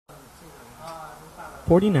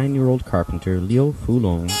49-year-old carpenter Liu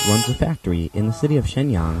Fulong runs a factory in the city of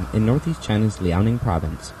Shenyang in northeast China's Liaoning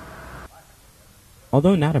province.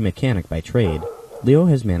 Although not a mechanic by trade, Liu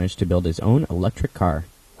has managed to build his own electric car.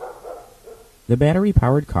 The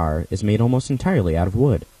battery-powered car is made almost entirely out of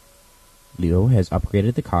wood. Liu has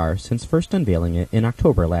upgraded the car since first unveiling it in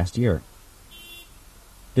October last year.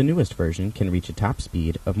 The newest version can reach a top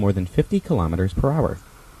speed of more than 50 kilometers per hour.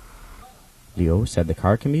 Liu said the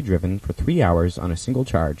car can be driven for 3 hours on a single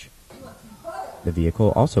charge. The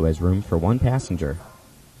vehicle also has room for one passenger.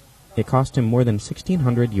 It cost him more than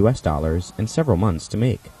 $1,600 and several months to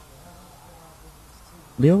make.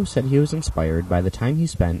 Liu said he was inspired by the time he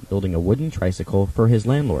spent building a wooden tricycle for his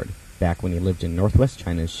landlord back when he lived in northwest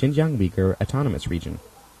China's Xinjiang Uyghur Autonomous Region.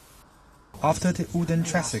 After the wooden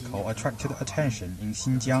tricycle attracted attention in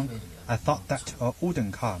Xinjiang, I thought that a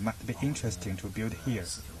wooden car might be interesting to build here.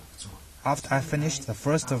 After I finished the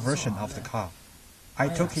first version of the car, I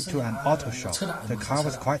took it to an auto show. The car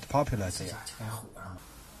was quite popular there.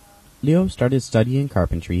 Liu started studying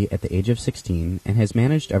carpentry at the age of 16 and has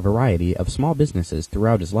managed a variety of small businesses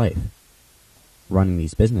throughout his life. Running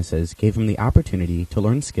these businesses gave him the opportunity to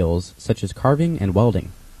learn skills such as carving and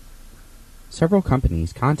welding. Several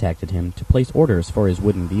companies contacted him to place orders for his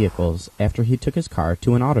wooden vehicles after he took his car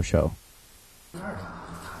to an auto show.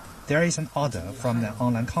 There is an order from an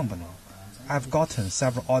online company. I've gotten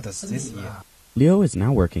several orders this year. Liu is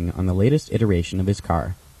now working on the latest iteration of his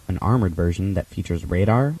car, an armored version that features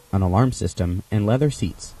radar, an alarm system, and leather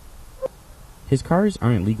seats. His cars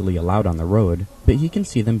aren't legally allowed on the road, but he can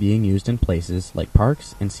see them being used in places like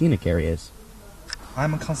parks and scenic areas.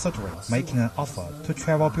 I'm considering making an offer to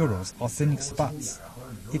travel bureaus or scenic spots.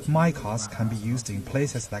 If my cars can be used in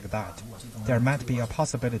places like that, there might be a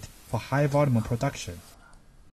possibility for high volume production.